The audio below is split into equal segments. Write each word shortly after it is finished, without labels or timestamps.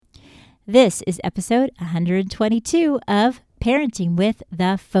This is episode 122 of Parenting with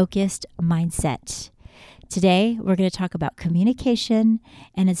the Focused Mindset. Today, we're going to talk about communication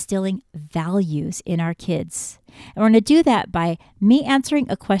and instilling values in our kids. And we're going to do that by me answering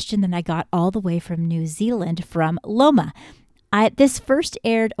a question that I got all the way from New Zealand from Loma. This first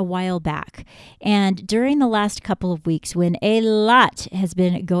aired a while back, and during the last couple of weeks when a lot has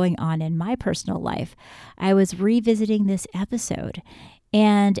been going on in my personal life, I was revisiting this episode.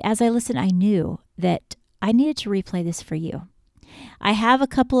 And as I listened, I knew that I needed to replay this for you. I have a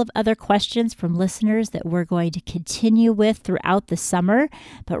couple of other questions from listeners that we're going to continue with throughout the summer,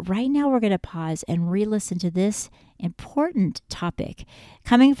 but right now we're going to pause and re-listen to this important topic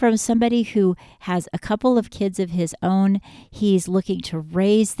coming from somebody who has a couple of kids of his own. He's looking to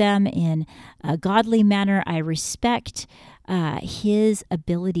raise them in a godly manner. I respect his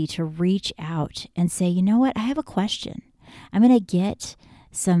ability to reach out and say, you know what, I have a question. I'm going to get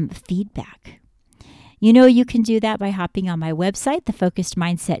some feedback. You know, you can do that by hopping on my website,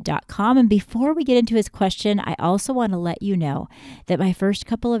 thefocusedmindset.com. And before we get into his question, I also want to let you know that my first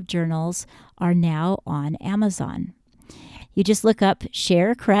couple of journals are now on Amazon. You just look up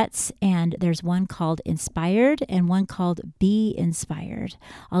Cher Kretz, and there's one called Inspired and one called Be Inspired.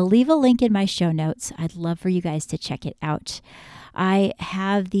 I'll leave a link in my show notes. I'd love for you guys to check it out. I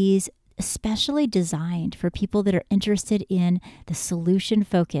have these especially designed for people that are interested in the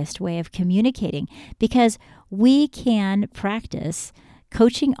solution-focused way of communicating, because we can practice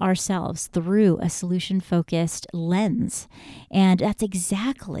coaching ourselves through a solution-focused lens. And that's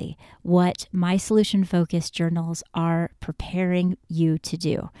exactly what my solution-focused journals are preparing you to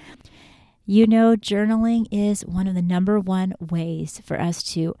do. You know, journaling is one of the number one ways for us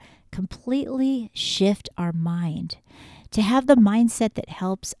to completely shift our mind, to have the mindset that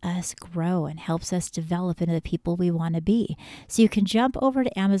helps us grow and helps us develop into the people we want to be. So you can jump over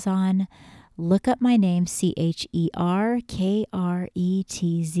to Amazon, look up my name, CHERKRETZ,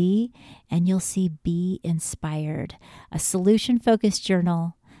 and you'll see Be Inspired, a solution-focused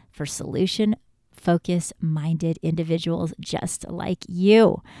journal for solution-focused minded individuals just like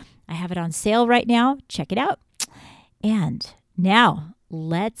you. I have it on sale right now. Check it out. And now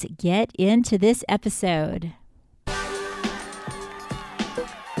let's get into this episode.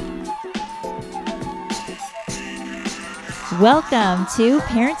 Welcome to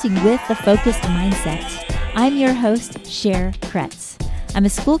Parenting with the Focused Mindset. I'm your host, Cher Kretz. I'm a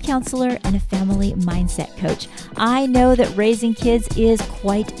school counselor and a family mindset coach. I know that raising kids is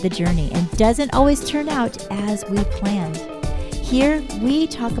quite the journey and doesn't always turn out as we planned. Here, we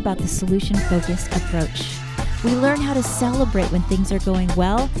talk about the solution-focused approach. We learn how to celebrate when things are going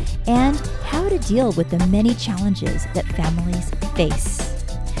well and how to deal with the many challenges that families face.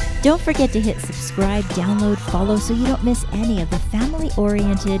 Don't forget to hit subscribe, download, follow so you don't miss any of the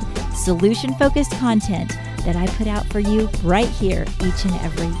family-oriented, solution-focused content that I put out for you right here each and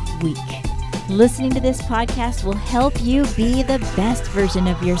every week. Listening to this podcast will help you be the best version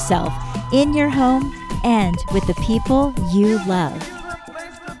of yourself in your home and with the people you love.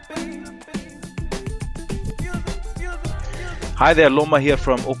 Hi there, Loma here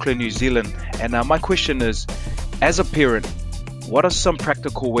from Auckland, New Zealand. And my question is, as a parent, what are some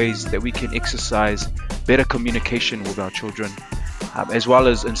practical ways that we can exercise better communication with our children, as well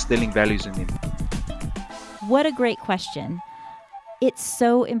as instilling values in them? What a great question. It's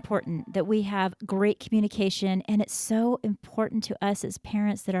so important that we have great communication, and it's so important to us as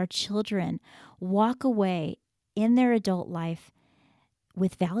parents that our children walk away in their adult life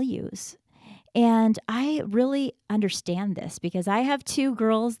with values. And I really understand this because I have two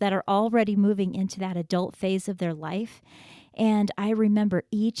girls that are already moving into that adult phase of their life. And I remember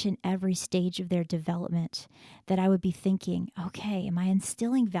each and every stage of their development that I would be thinking, okay, am I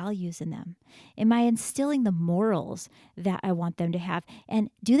instilling values in them? Am I instilling the morals that I want them to have? And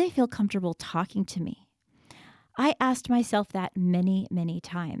do they feel comfortable talking to me? I asked myself that many, many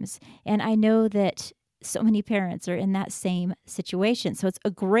times. And I know that so many parents are in that same situation. So it's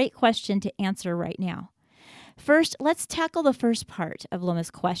a great question to answer right now. First, let's tackle the first part of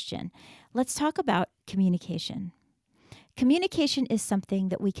Loma's question. Let's talk about communication. Communication is something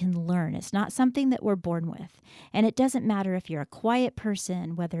that we can learn. It's not something that we're born with. And it doesn't matter if you're a quiet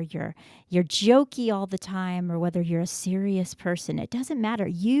person, whether you're jokey all the time, or whether you're a serious person. It doesn't matter.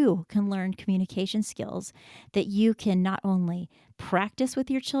 You can learn communication skills that you can not only practice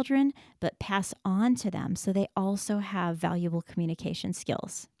with your children, but pass on to them so they also have valuable communication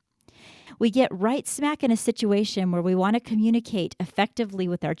skills. We get right smack in a situation where we want to communicate effectively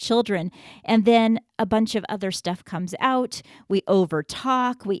with our children, and then a bunch of other stuff comes out. We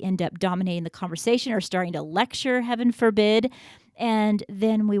overtalk. We end up dominating the conversation or starting to lecture, heaven forbid. And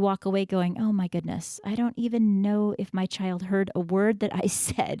then we walk away going, oh my goodness, I don't even know if my child heard a word that I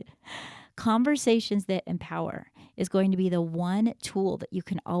said. Conversations that empower is going to be the one tool that you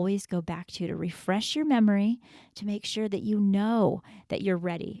can always go back to refresh your memory, to make sure that you know that you're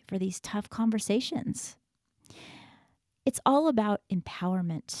ready for these tough conversations. It's all about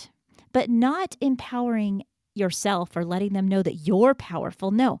empowerment, but not empowering yourself or letting them know that you're powerful.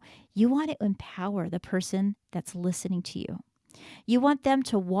 No, you want to empower the person that's listening to you. You want them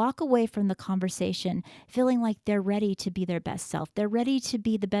to walk away from the conversation feeling like they're ready to be their best self. They're ready to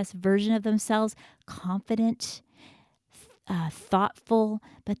be the best version of themselves, confident, thoughtful,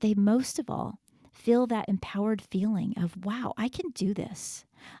 but they most of all feel that empowered feeling of, wow, I can do this.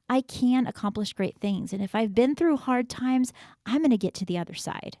 I can accomplish great things. And if I've been through hard times, I'm going to get to the other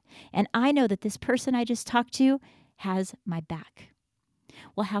side. And I know that this person I just talked to has my back.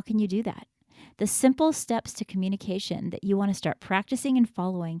 Well, how can you do that? The simple steps to communication that you want to start practicing and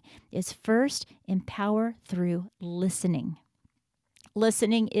following is first, empower through listening.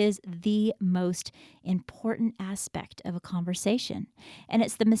 Listening is the most important aspect of a conversation. And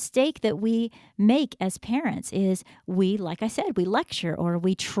it's the mistake that we make as parents is we, like I said, we lecture or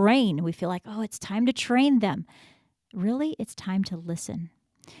we train. We feel like, oh, it's time to train them. Really, it's time to listen.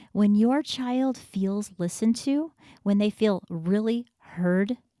 When your child feels listened to, when they feel really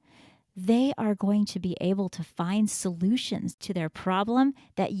heard, they are going to be able to find solutions to their problem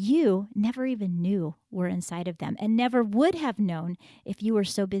that you never even knew were inside of them and never would have known if you were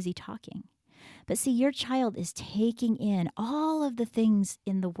so busy talking. But see, your child is taking in all of the things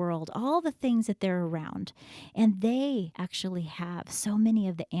in the world, all the things that they're around, and they actually have so many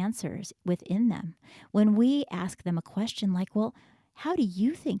of the answers within them. When we ask them a question like, well, how do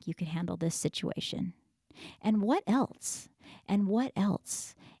you think you could handle this situation? And what else? And what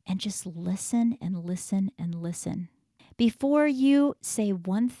else? And just listen and listen and listen. Before you say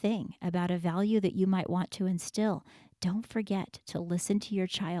one thing about a value that you might want to instill, don't forget to listen to your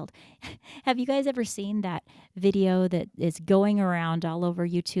child. Have you guys ever seen that video that is going around all over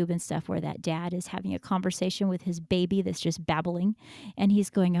YouTube and stuff where that dad is having a conversation with his baby that's just babbling and he's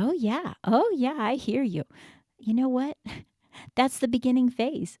going, oh yeah, I hear you. You know what? That's the beginning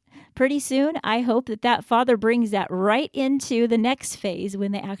phase. Pretty soon, I hope that father brings that right into the next phase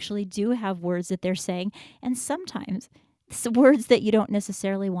when they actually do have words that they're saying. And sometimes it's words that you don't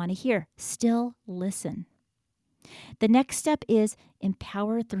necessarily want to hear. Still listen. The next step is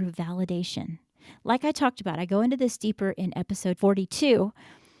empower through validation. Like I talked about, I go into this deeper in episode 42,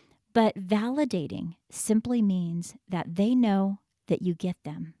 but validating simply means that they know that you get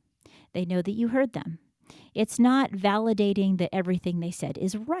them. They know that you heard them. It's not validating that everything they said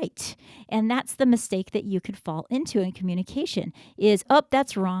is right. And that's the mistake that you could fall into in communication is, oh,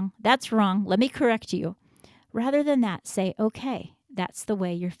 that's wrong. Let me correct you. Rather than that, say, okay, that's the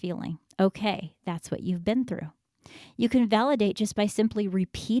way you're feeling. Okay, that's what you've been through. You can validate just by simply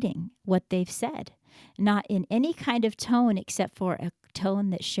repeating what they've said, not in any kind of tone except for a tone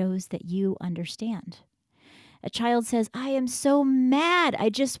that shows that you understand. A child says, I am so mad. I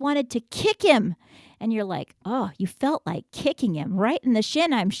just wanted to kick him. And you're like, oh, you felt like kicking him right in the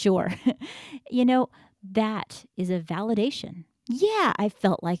shin, I'm sure. That is a validation. Yeah, I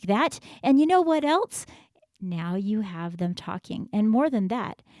felt like that. And you know what else? Now you have them talking. And more than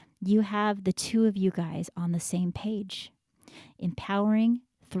that, you have the two of you guys on the same page, empowering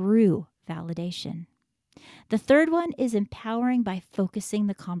through validation. The third one is empowering by focusing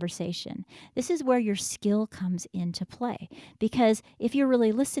the conversation. This is where your skill comes into play because if you're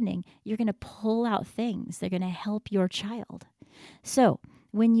really listening, you're going to pull out things that are going to help your child. So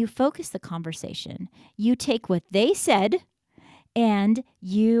when you focus the conversation, you take what they said and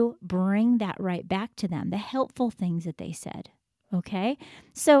you bring that right back to them, the helpful things that they said. Okay?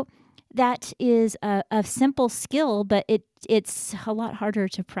 So that is a simple skill, but it's a lot harder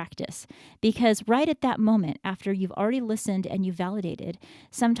to practice because right at that moment, after you've already listened and you validated,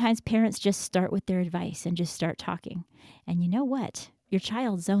 sometimes parents just start with their advice and just start talking. And you know what? Your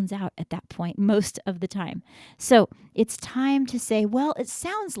child zones out at that point most of the time. So it's time to say, well, it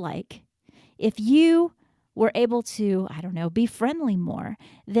sounds like if you were able to, be friendly more,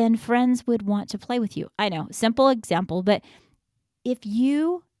 then friends would want to play with you. I know, simple example, but if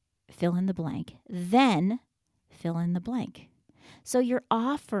you fill in the blank, then fill in the blank. So you're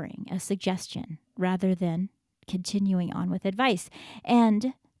offering a suggestion rather than continuing on with advice.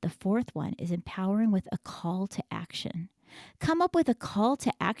 And the fourth one is empowering with a call to action. Come up with a call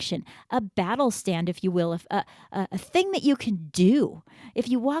to action, a battle stand, if you will, a thing that you can do. If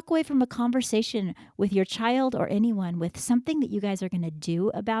you walk away from a conversation with your child or anyone with something that you guys are going to do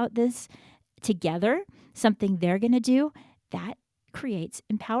about this together, something they're going to do, that creates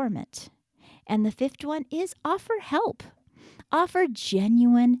empowerment. And the fifth one is offer help. Offer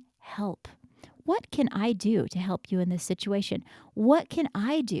genuine help. What can I do to help you in this situation? What can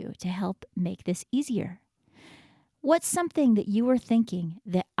I do to help make this easier? What's something that you were thinking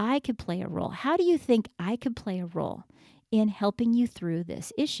that I could play a role? How do you think I could play a role in helping you through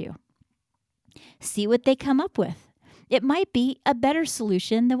this issue? See what they come up with. It might be a better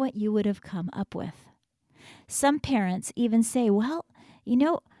solution than what you would have come up with. Some parents even say, well,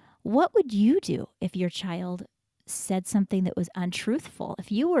 what would you do if your child said something that was untruthful?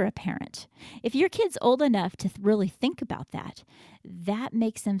 If you were a parent, if your kid's old enough to really think about that, that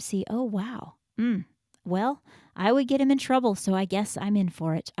makes them see, oh, wow, well, I would get him in trouble, so I guess I'm in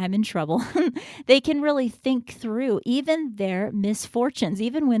for it. I'm in trouble. They can really think through even their misfortunes,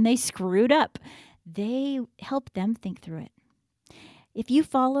 even when they screwed up. They help them think through it. If you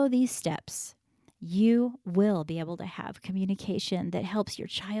follow these steps, you will be able to have communication that helps your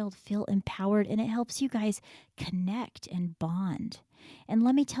child feel empowered, and it helps you guys connect and bond. And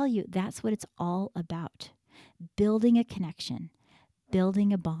let me tell you, that's what it's all about. Building a connection,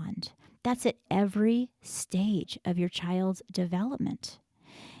 building a bond. That's at every stage of your child's development.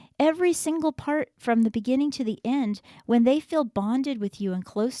 Every single part from the beginning to the end, when they feel bonded with you and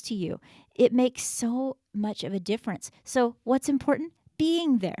close to you, it makes so much of a difference. So what's important?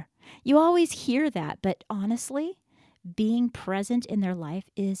 Being there. You always hear that, but honestly, being present in their life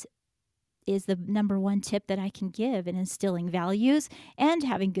is the number one tip that I can give in instilling values and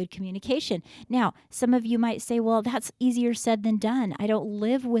having good communication. Now, some of you might say, well, that's easier said than done. I don't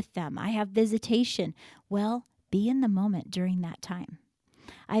live with them. I have visitation. Well, be in the moment during that time.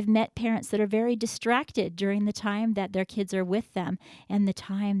 I've met parents that are very distracted during the time that their kids are with them, and the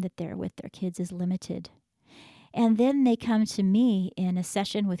time that they're with their kids is limited. And then they come to me in a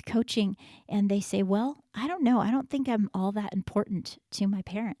session with coaching and they say, well, I don't know. I don't think I'm all that important to my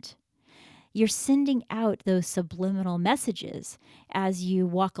parent. You're sending out those subliminal messages as you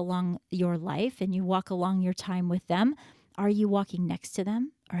walk along your life and you walk along your time with them. Are you walking next to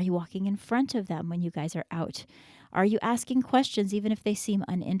them? Are you walking in front of them when you guys are out? Are you asking questions even if they seem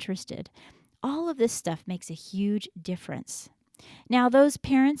uninterested? All of this stuff makes a huge difference. Now, those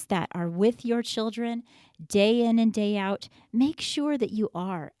parents that are with your children day in and day out, make sure that you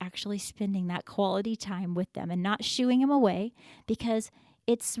are actually spending that quality time with them and not shooing them away, because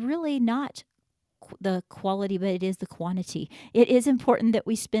it's really not the quality, but it is the quantity. It is important that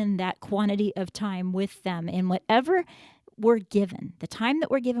we spend that quantity of time with them, and whatever we're given, the time that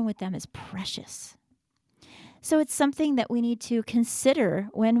we're given with them is precious. So it's something that we need to consider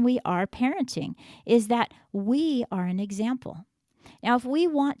when we are parenting, is that we are an example. Now, if we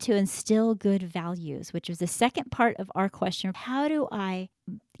want to instill good values, which is the second part of our question of how do I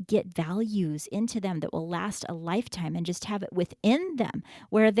get values into them that will last a lifetime and just have it within them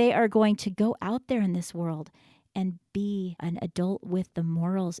where they are going to go out there in this world and be an adult with the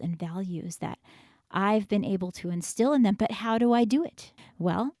morals and values that I've been able to instill in them. But how do I do it?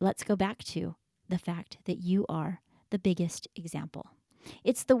 Well, let's go back to the fact that you are the biggest example.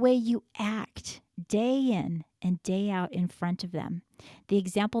 It's the way you act day in and day out in front of them. The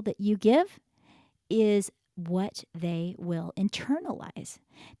example that you give is what they will internalize.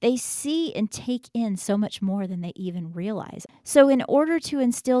 They see and take in so much more than they even realize. So in order to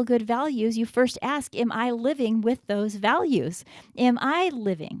instill good values, you first ask, am I living with those values? Am I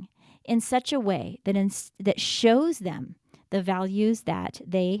living in such a way that shows them the values that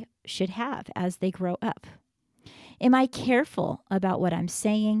they should have as they grow up? Am I careful about what I'm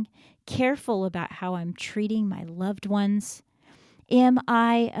saying? Careful about how I'm treating my loved ones? Am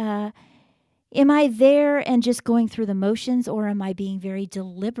I there and just going through the motions, or am I being very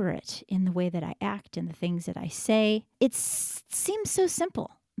deliberate in the way that I act and the things that I say? It seems so simple,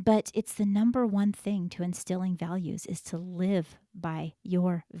 but it's the number one thing to instilling values, is to live by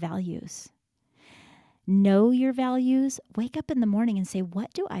your values. Know your values. Wake up in the morning and say,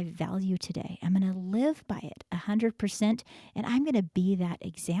 what do I value today? I'm going to live by it 100%, and I'm going to be that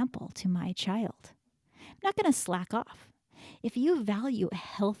example to my child. I'm not going to slack off. If you value a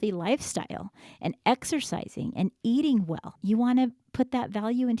healthy lifestyle and exercising and eating well, you want to put that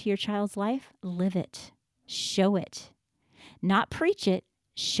value into your child's life, live it, show it. Not preach it,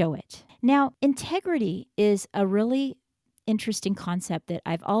 show it. Now, integrity is a really interesting concept that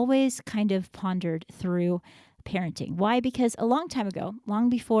I've always kind of pondered through parenting. Why? Because a long time ago, long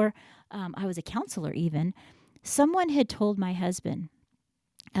before I was a counselor even, someone had told my husband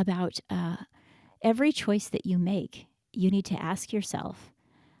about every choice that you make, you need to ask yourself,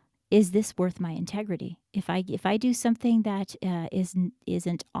 is this worth my integrity? If I do something that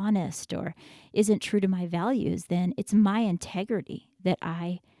isn't honest or isn't true to my values, then it's my integrity that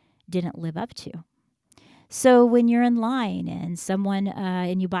I didn't live up to. So when you're in line and someone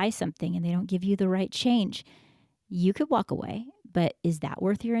and you buy something and they don't give you the right change, you could walk away, but is that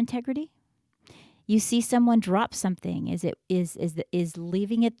worth your integrity? You see someone drop something, is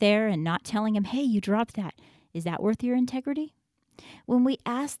leaving it there and not telling them, "Hey, you dropped that." Is that worth your integrity? When we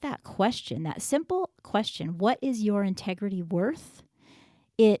ask that question, that simple question, what is your integrity worth?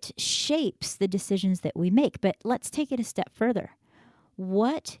 It shapes the decisions that we make. But let's take it a step further.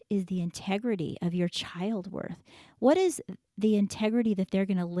 What is the integrity of your child worth? What is the integrity that they're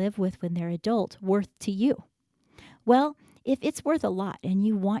going to live with when they're adult worth to you? Well, if it's worth a lot and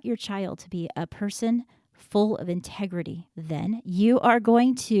you want your child to be a person full of integrity, then you are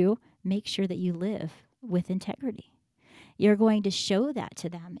going to make sure that you live with integrity. You're going to show that to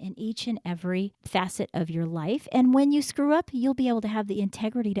them in each and every facet of your life. And when you screw up, you'll be able to have the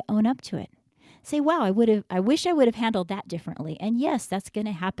integrity to own up to it. Say, wow, I wish I would have handled that differently. And yes, that's going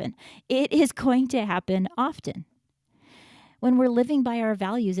to happen. It is going to happen often. When we're living by our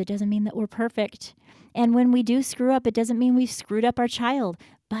values, it doesn't mean that we're perfect. And when we do screw up, it doesn't mean we've screwed up our child,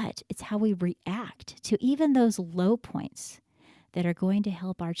 but it's how we react to even those low points that are going to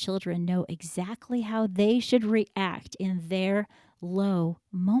help our children know exactly how they should react in their low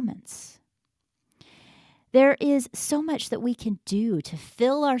moments. There is so much that we can do to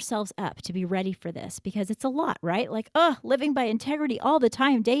fill ourselves up to be ready for this, because it's a lot, right? Like, living by integrity all the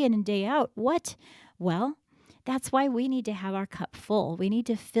time, day in and day out. What? Well, that's why we need to have our cup full. We need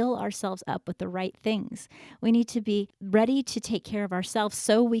to fill ourselves up with the right things. We need to be ready to take care of ourselves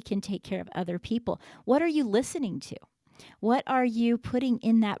so we can take care of other people. What are you listening to? What are you putting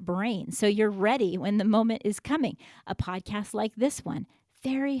in that brain so you're ready when the moment is coming? A podcast like this one,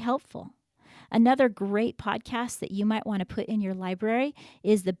 very helpful. Another great podcast that you might want to put in your library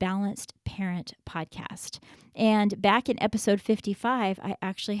is the Balanced Parent podcast. And back in episode 55, I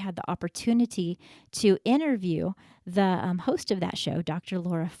actually had the opportunity to interview the host of that show, Dr.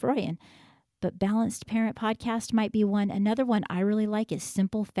 Laura Froyen. But Balanced Parent podcast might be one. Another one I really like is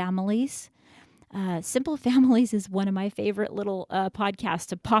Simple Families. Simple Families is one of my favorite little podcasts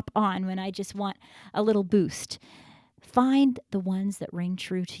to pop on when I just want a little boost. Find the ones that ring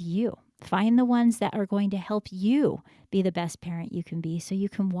true to you. Find the ones that are going to help you be the best parent you can be so you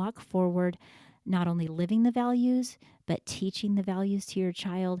can walk forward, not only living the values, but teaching the values to your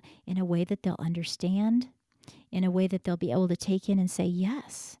child in a way that they'll understand, in a way that they'll be able to take in and say,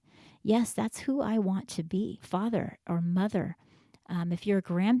 yes, that's who I want to be, father or mother. If you're a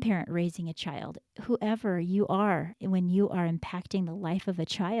grandparent raising a child, whoever you are, when you are impacting the life of a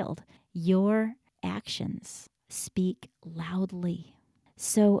child, your actions speak loudly.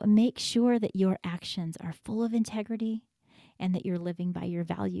 So make sure that your actions are full of integrity and that you're living by your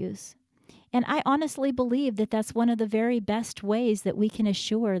values. And I honestly believe that that's one of the very best ways that we can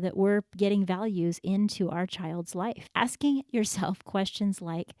assure that we're getting values into our child's life. Asking yourself questions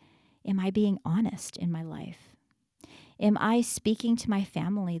like, am I being honest in my life? Am I speaking to my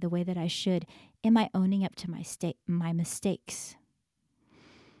family the way that I should? Am I owning up to my mistakes?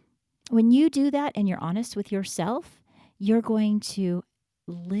 When you do that and you're honest with yourself, you're going to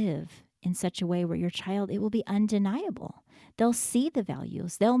live in such a way where your child, it will be undeniable. They'll see the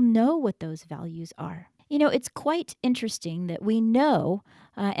values. They'll know what those values are. You know, it's quite interesting that we know,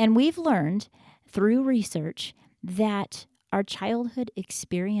 and we've learned through research, that our childhood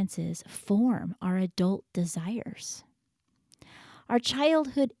experiences form our adult desires. Our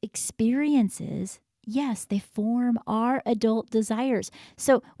childhood experiences, yes, they form our adult desires.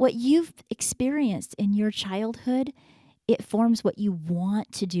 So what you've experienced in your childhood, it forms what you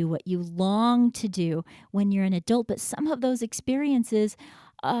want to do, what you long to do when you're an adult. But some of those experiences,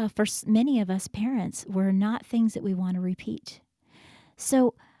 for many of us parents, were not things that we want to repeat.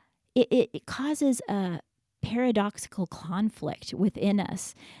 So it causes a paradoxical conflict within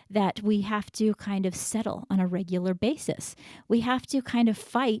us that we have to kind of settle on a regular basis. We have to kind of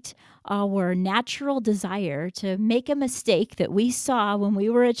fight our natural desire to make a mistake that we saw when we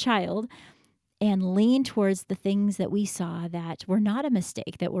were a child and lean towards the things that we saw that were not a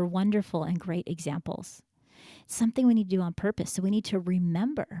mistake, that were wonderful and great examples. It's something we need to do on purpose. So we need to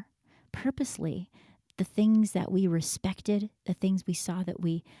remember purposely the things that we respected, the things we saw that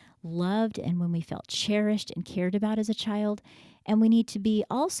we loved and when we felt cherished and cared about as a child. And we need to be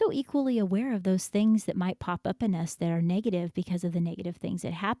also equally aware of those things that might pop up in us that are negative because of the negative things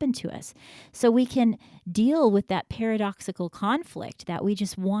that happen to us. So we can deal with that paradoxical conflict that we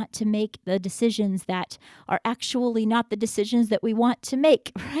just want to make the decisions that are actually not the decisions that we want to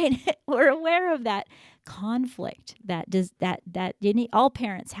make, right? We're aware of that conflict that all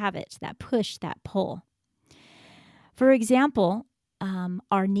parents have it, that push, that pull. For example,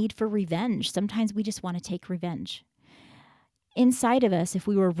 our need for revenge. Sometimes we just want to take revenge. Inside of us, if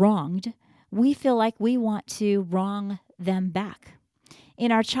we were wronged, we feel like we want to wrong them back.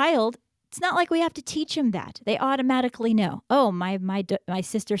 In our child, it's not like we have to teach them that. They automatically know, oh, my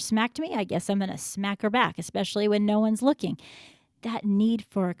sister smacked me. I guess I'm going to smack her back, especially when no one's looking. That need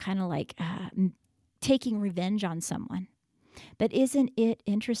for kind of like taking revenge on someone. But isn't it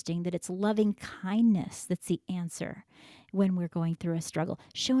interesting that it's loving kindness that's the answer when we're going through a struggle?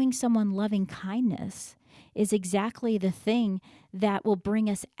 Showing someone loving kindness is exactly the thing that will bring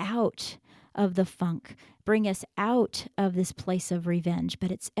us out of the funk, bring us out of this place of revenge.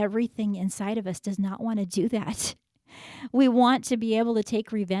 But it's everything inside of us does not want to do that. We want to be able to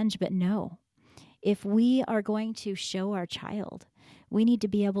take revenge, but no. If we are going to show our child, we need to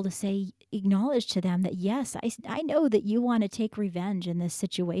be able to acknowledge to them that, yes, I know that you want to take revenge in this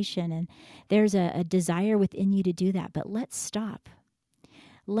situation, and there's a desire within you to do that, but let's stop.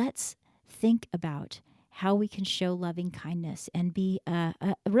 Let's think about how we can show loving kindness and be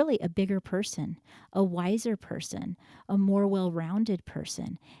really a bigger person, a wiser person, a more well-rounded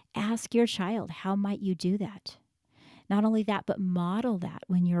person. Ask your child, how might you do that? Not only that, but model that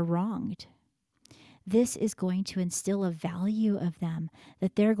when you're wronged. This is going to instill a value of them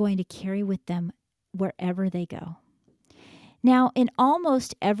that they're going to carry with them wherever they go. Now, in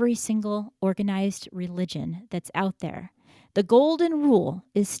almost every single organized religion that's out there, the golden rule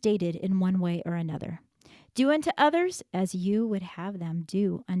is stated in one way or another. Do unto others as you would have them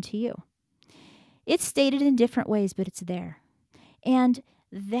do unto you. It's stated in different ways, but it's there. And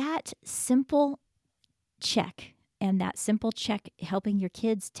that simple check, helping your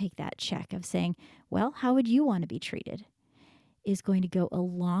kids take that check of saying, well, how would you want to be treated, is going to go a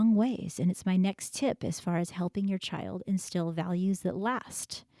long ways. And it's my next tip as far as helping your child instill values that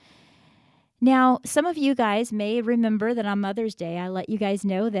last. Now, some of you guys may remember that on Mother's Day, I let you guys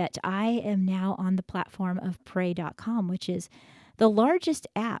know that I am now on the platform of Pray.com, which is the largest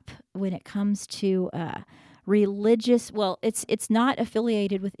app when it comes to religious. Well, it's not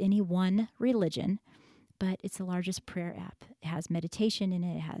affiliated with any one religion, but it's the largest prayer app. It has meditation in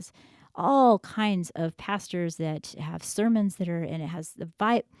it. It has all kinds of pastors that have sermons that are, and it has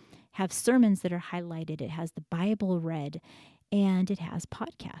have sermons that are highlighted. It has the Bible read, and it has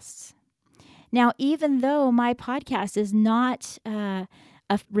podcasts. Now, even though my podcast is not a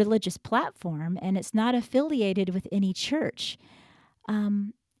religious platform and it's not affiliated with any church,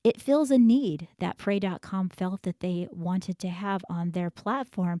 it fills a need that Pray.com felt that they wanted to have on their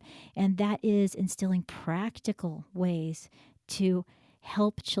platform, and that is instilling practical ways to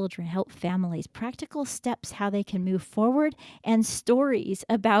help children, help families, practical steps how they can move forward, and stories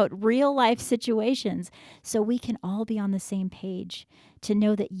about real life situations so we can all be on the same page to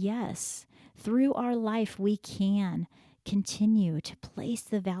know that, yes, through our life we can continue to place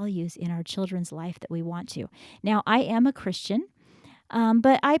the values in our children's life that we want to. Now, I am a Christian.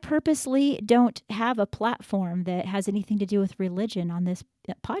 But I purposely don't have a platform that has anything to do with religion on this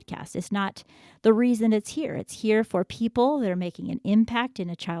podcast. It's not the reason it's here. It's here for people that are making an impact in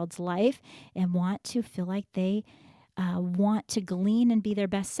a child's life and want to feel like they want to glean and be their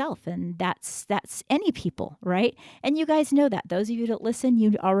best self. And that's any people, right? And you guys know that. Those of you that listen,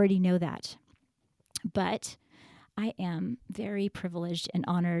 you already know that. But I am very privileged and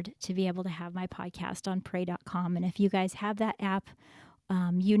honored to be able to have my podcast on Pray.com. And if you guys have that app,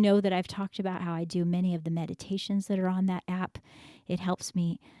 you know that I've talked about how I do many of the meditations that are on that app. It helps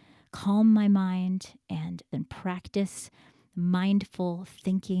me calm my mind and practice mindful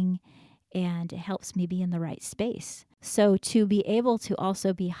thinking, and it helps me be in the right space. So to be able to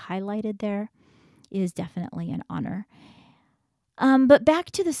also be highlighted there is definitely an honor. But back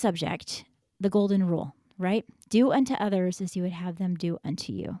to the subject, the golden rule. Right? Do unto others as you would have them do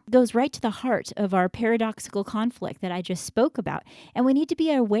unto you. It goes right to the heart of our paradoxical conflict that I just spoke about. And we need to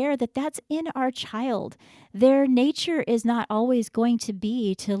be aware that that's in our child. Their nature is not always going to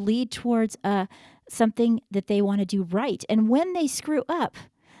be to lead towards something that they want to do right. And when they screw up,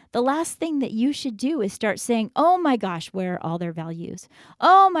 the last thing that you should do is start saying, oh my gosh, where are all their values?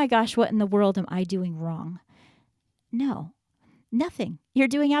 Oh my gosh, what in the world am I doing wrong? No. Nothing. You're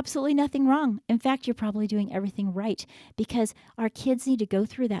doing absolutely nothing wrong. In fact, you're probably doing everything right because our kids need to go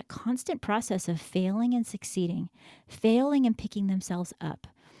through that constant process of failing and succeeding, failing and picking themselves up.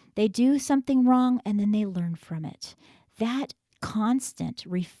 They do something wrong and then they learn from it. That constant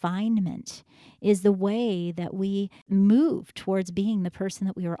refinement is the way that we move towards being the person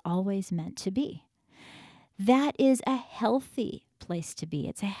that we were always meant to be. That is a healthy place to be.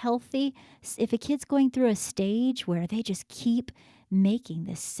 It's a healthy, if a kid's going through a stage where they just keep making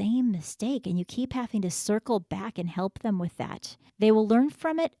the same mistake and you keep having to circle back and help them with that, they will learn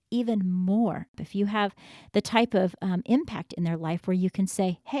from it even more. If you have the type of impact in their life where you can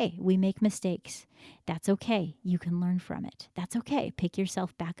say, hey, we make mistakes. That's okay. You can learn from it. That's okay. Pick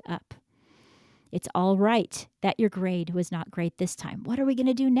yourself back up. It's all right that your grade was not great this time. What are we going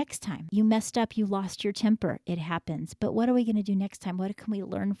to do next time? You messed up. You lost your temper. It happens. But what are we going to do next time? What can we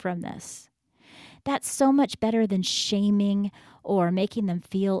learn from this? That's so much better than shaming or making them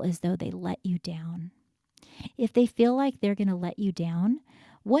feel as though they let you down. If they feel like they're going to let you down,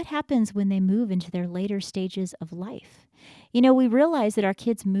 what happens when they move into their later stages of life? We realize that our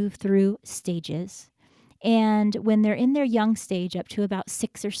kids move through stages. And when they're in their young stage, up to about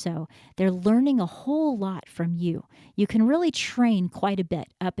 6 or so, they're learning a whole lot from you. You can really train quite a bit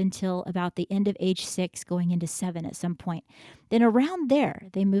up until about the end of age 6, going into 7 at some point. Then around there,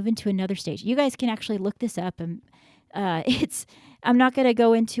 they move into another stage. You guys can actually look this up, and I'm not going to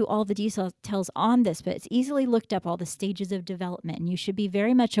go into all the details on this, but it's easily looked up, all the stages of development, and you should be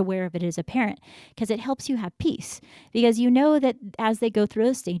very much aware of it as a parent because it helps you have peace, because you know that as they go through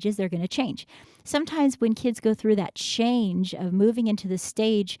those stages, they're going to change. Sometimes when kids go through that change of moving into the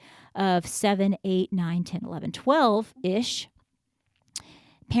stage of 7, 8, 9, 10, 11, 12-ish,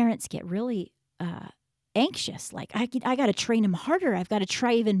 parents get really anxious, like I got to train them harder. I've got to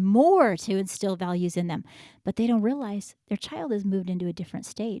try even more to instill values in them. But they don't realize their child has moved into a different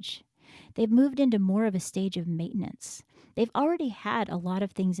stage. They've moved into more of a stage of maintenance. They've already had a lot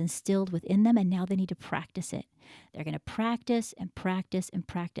of things instilled within them, and now they need to practice it. They're going to practice and practice and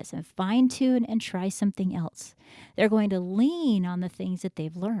practice and fine-tune and try something else. They're going to lean on the things that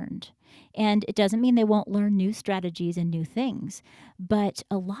they've learned. And it doesn't mean they won't learn new strategies and new things, but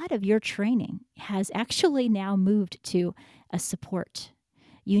a lot of your training has actually now moved to a support.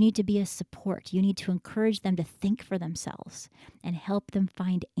 You need to be a support. You need to encourage them to think for themselves and help them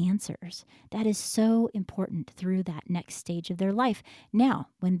find answers. That is so important through that next stage of their life. Now,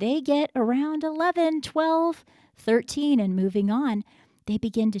 when they get around 11, 12, 13 and moving on, they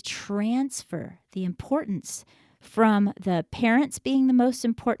begin to transfer the importance from the parents being the most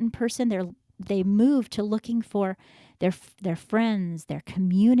important person. They move to looking for their friends, their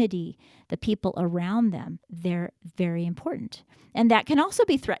community, the people around them. They're very important. And that can also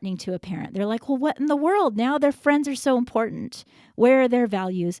be threatening to a parent. They're like, well, what in the world? Now their friends are so important. Where are their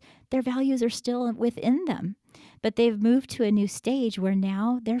values? Their values are still within them. But they've moved to a new stage where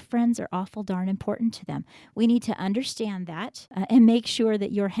now their friends are awful darn important to them. We need to understand that and make sure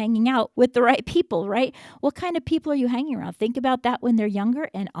that you're hanging out with the right people, right? What kind of people are you hanging around? Think about that when they're younger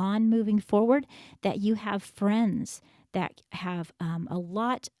and on moving forward, that you have friends that have a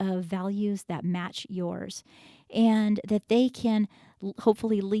lot of values that match yours, and that they can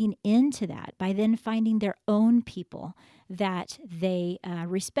hopefully lean into that by then finding their own people that they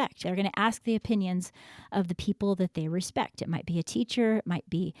respect. They're going to ask the opinions of the people that they respect. It might be a teacher, it might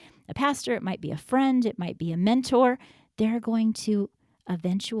be a pastor, it might be a friend, it might be a mentor. They're going to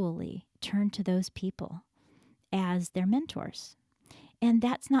eventually turn to those people as their mentors. And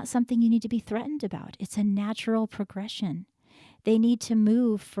that's not something you need to be threatened about. It's a natural progression. They need to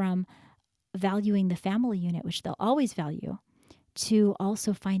move from valuing the family unit, which they'll always value, to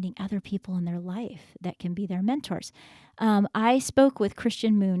also finding other people in their life that can be their mentors. I spoke with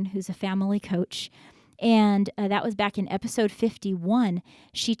Christian Moon, who's a family coach, and that was back in episode 51.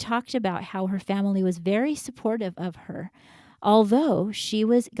 She talked about how her family was very supportive of her, although she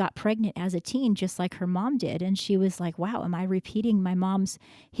got pregnant as a teen, just like her mom did. And she was like, wow, am I repeating my mom's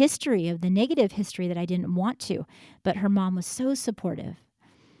history of the negative history that I didn't want to? But her mom was so supportive.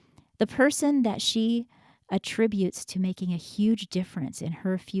 The person that she attributes to making a huge difference in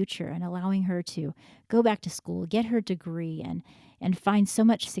her future and allowing her to go back to school, get her degree, and find so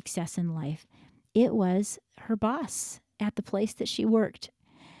much success in life, it was her boss at the place that she worked.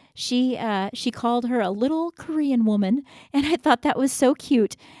 She called her a little Korean woman, and I thought that was so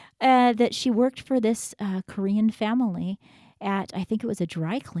cute that she worked for this Korean family at, I think it was a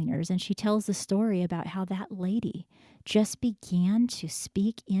dry cleaners, and she tells the story about how that lady just began to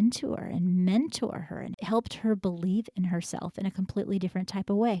speak into her and mentor her and helped her believe in herself in a completely different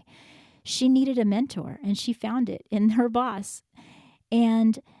type of way. She needed a mentor, and she found it in her boss.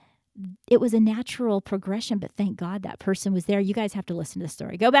 And it was a natural progression, but thank God that person was there. You guys have to listen to the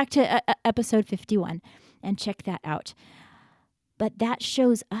story. Go back to episode 51 and check that out. But that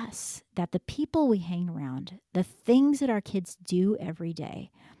shows us that the people we hang around, the things that our kids do every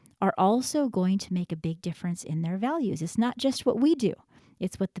day, are also going to make a big difference in their values. It's not just what we do,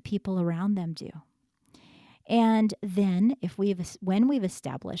 it's what the people around them do. And then when we've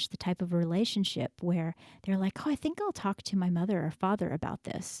established the type of relationship where they're like, oh, I think I'll talk to my mother or father about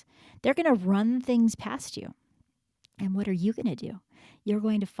this, they're going to run things past you. And what are you going to do? You're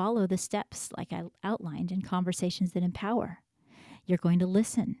going to follow the steps like I outlined in Conversations That Empower. You're going to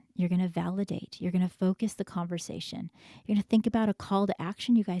listen. You're going to validate. You're going to focus the conversation. You're going to think about a call to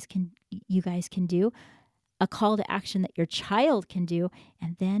action you guys can do, a call to action that your child can do,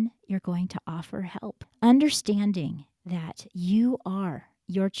 and then you're going to offer help. Understanding that you are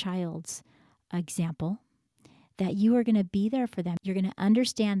your child's example, that you are going to be there for them. You're going to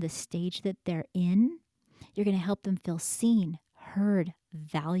understand the stage that they're in. You're going to help them feel seen, heard,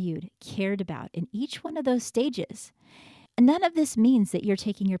 valued, cared about in each one of those stages. And none of this means that you're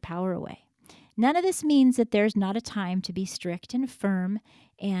taking your power away. None of this means that there's not a time to be strict and firm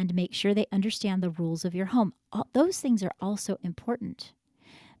and make sure they understand the rules of your home. Those things are also important.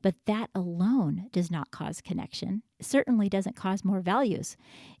 But that alone does not cause connection. It certainly doesn't cause more values.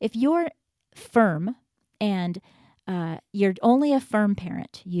 If you're firm and you're only a firm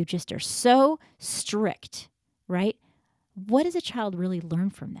parent, you just are so strict, right? What does a child really learn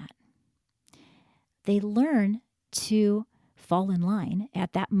from that? They learn to fall in line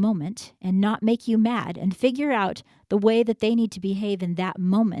at that moment and not make you mad and figure out the way that they need to behave in that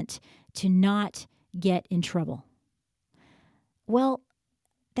moment to not get in trouble. Well,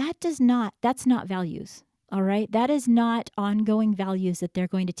 that's not values, all right? That is not ongoing values that they're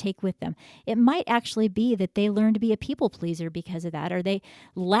going to take with them. It might actually be that they learn to be a people pleaser because of that, or they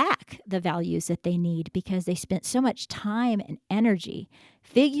lack the values that they need because they spent so much time and energy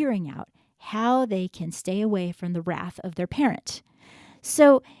figuring out how they can stay away from the wrath of their parent.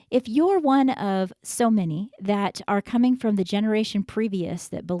 So if you're one of so many that are coming from the generation previous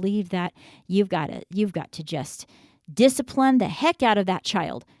that believe that you've got to just discipline the heck out of that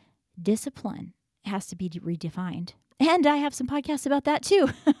child, discipline has to be redefined. And I have some podcasts about that too,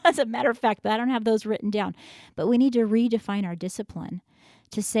 as a matter of fact, but I don't have those written down. But we need to redefine our discipline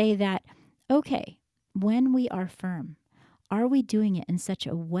to say that, okay, when we are firm, are we doing it in such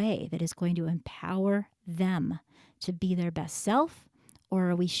a way that is going to empower them to be their best self, or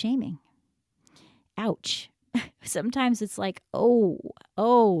are we shaming? Ouch. Sometimes it's like,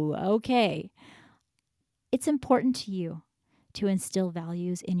 okay. It's important to you to instill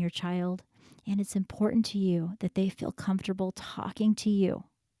values in your child, and it's important to you that they feel comfortable talking to you.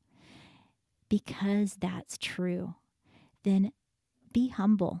 Because that's true, then be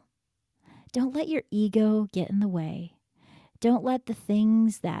humble. Don't let your ego get in the way. Don't let the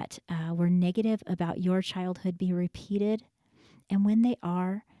things that were negative about your childhood be repeated. And when they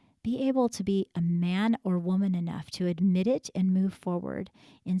are, be able to be a man or woman enough to admit it and move forward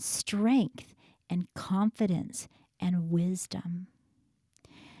in strength and confidence and wisdom.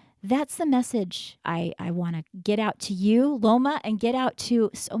 That's the message I want to get out to you, Loma, and get out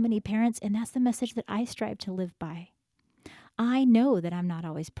to so many parents. And that's the message that I strive to live by. I know that I'm not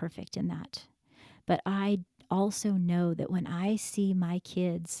always perfect in that, but I also know that when I see my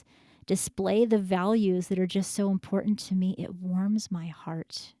kids display the values that are just so important to me, it warms my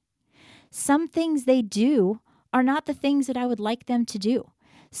heart. Some things they do are not the things that I would like them to do.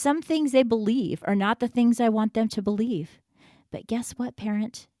 Some things they believe are not the things I want them to believe. But guess what,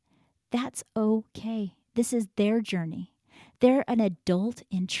 parent? That's okay. This is their journey. They're an adult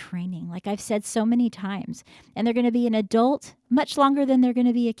in training, like I've said so many times, and they're going to be an adult much longer than they're going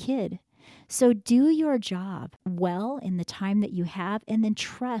to be a kid. So do your job well in the time that you have, and then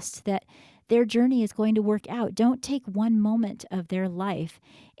trust that their journey is going to work out. Don't take one moment of their life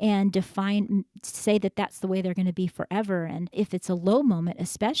and say that that's the way they're going to be forever. And if it's a low moment,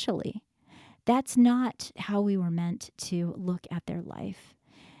 especially, that's not how we were meant to look at their life.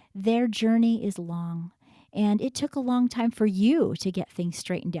 Their journey is long, and it took a long time for you to get things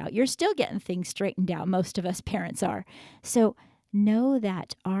straightened out. You're still getting things straightened out. Most of us parents are. So know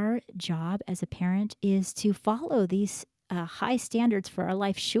that our job as a parent is to follow these high standards for our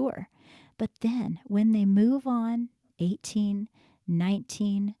life, sure. But then when they move on, 18,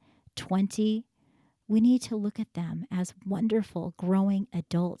 19, 20, we need to look at them as wonderful, growing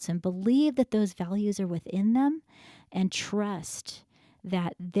adults and believe that those values are within them and trust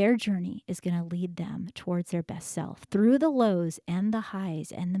that their journey is going to lead them towards their best self through the lows and the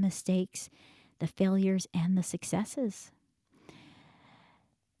highs and the mistakes, the failures and the successes.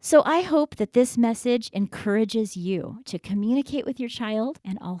 So I hope that this message encourages you to communicate with your child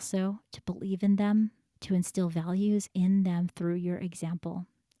and also to believe in them, to instill values in them through your example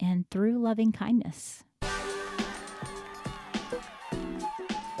and through loving kindness.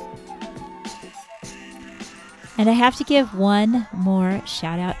 And I have to give one more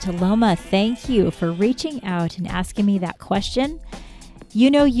shout out to Loma. Thank you for reaching out and asking me that question.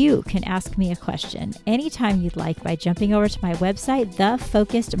 You know you can ask me a question anytime you'd like by jumping over to my website,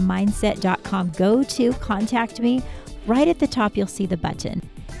 thefocusedmindset.com. Go to contact me. Right at the top, you'll see the button.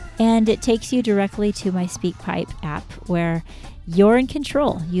 And it takes you directly to my SpeakPipe app where you're in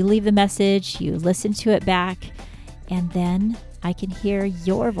control. You leave the message, you listen to it back, and then I can hear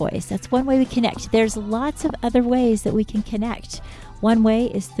your voice. That's one way we connect. There's lots of other ways that we can connect. One way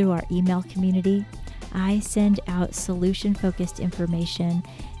is through our email community. I send out solution-focused information.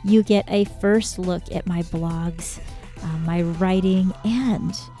 You get a first look at my blogs, my writing,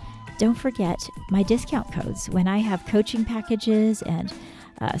 and don't forget my discount codes. When I have coaching packages and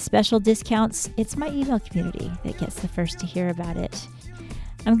special discounts, it's my email community that gets the first to hear about it.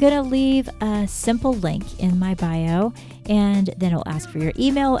 I'm going to leave a simple link in my bio, and then it'll ask for your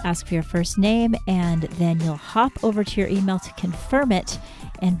email, ask for your first name, and then you'll hop over to your email to confirm it,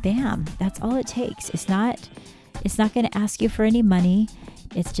 and bam, that's all it takes. It's not going to ask you for any money.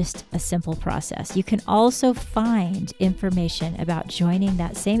 It's just a simple process. You can also find information about joining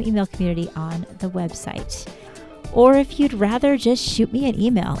that same email community on the website. Or if you'd rather just shoot me an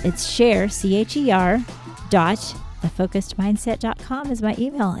email, it's share, C-H-E-R, thefocusedmindset.com is my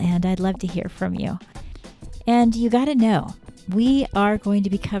email, and I'd love to hear from you. And you got to know, we are going to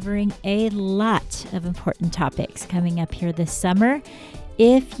be covering a lot of important topics coming up here this summer.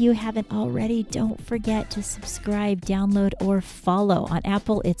 If you haven't already, don't forget to subscribe, download, or follow. On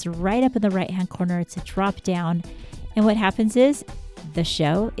Apple, it's right up in the right-hand corner. It's a drop down. And what happens is the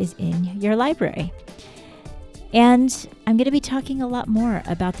show is in your library. And I'm going to be talking a lot more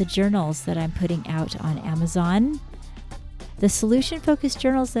about the journals that I'm putting out on Amazon. The solution-focused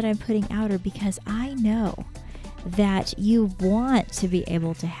journals that I'm putting out are because I know that you want to be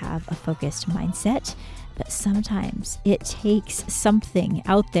able to have a focused mindset, but sometimes it takes something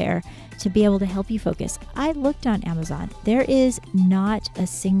out there to be able to help you focus. I looked on Amazon. There is not a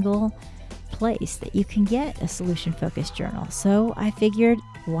single place that you can get a solution-focused journal. So I figured,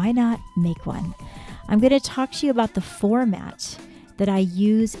 why not make one? I'm going to talk to you about the format that I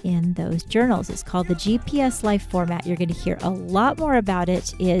use in those journals. It's called the GPS Life format. You're going to hear a lot more about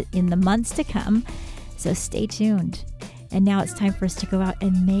it in the months to come, so stay tuned. And now it's time for us to go out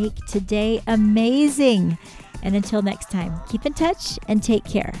and make today amazing. And until next time, keep in touch and take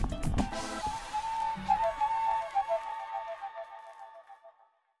care.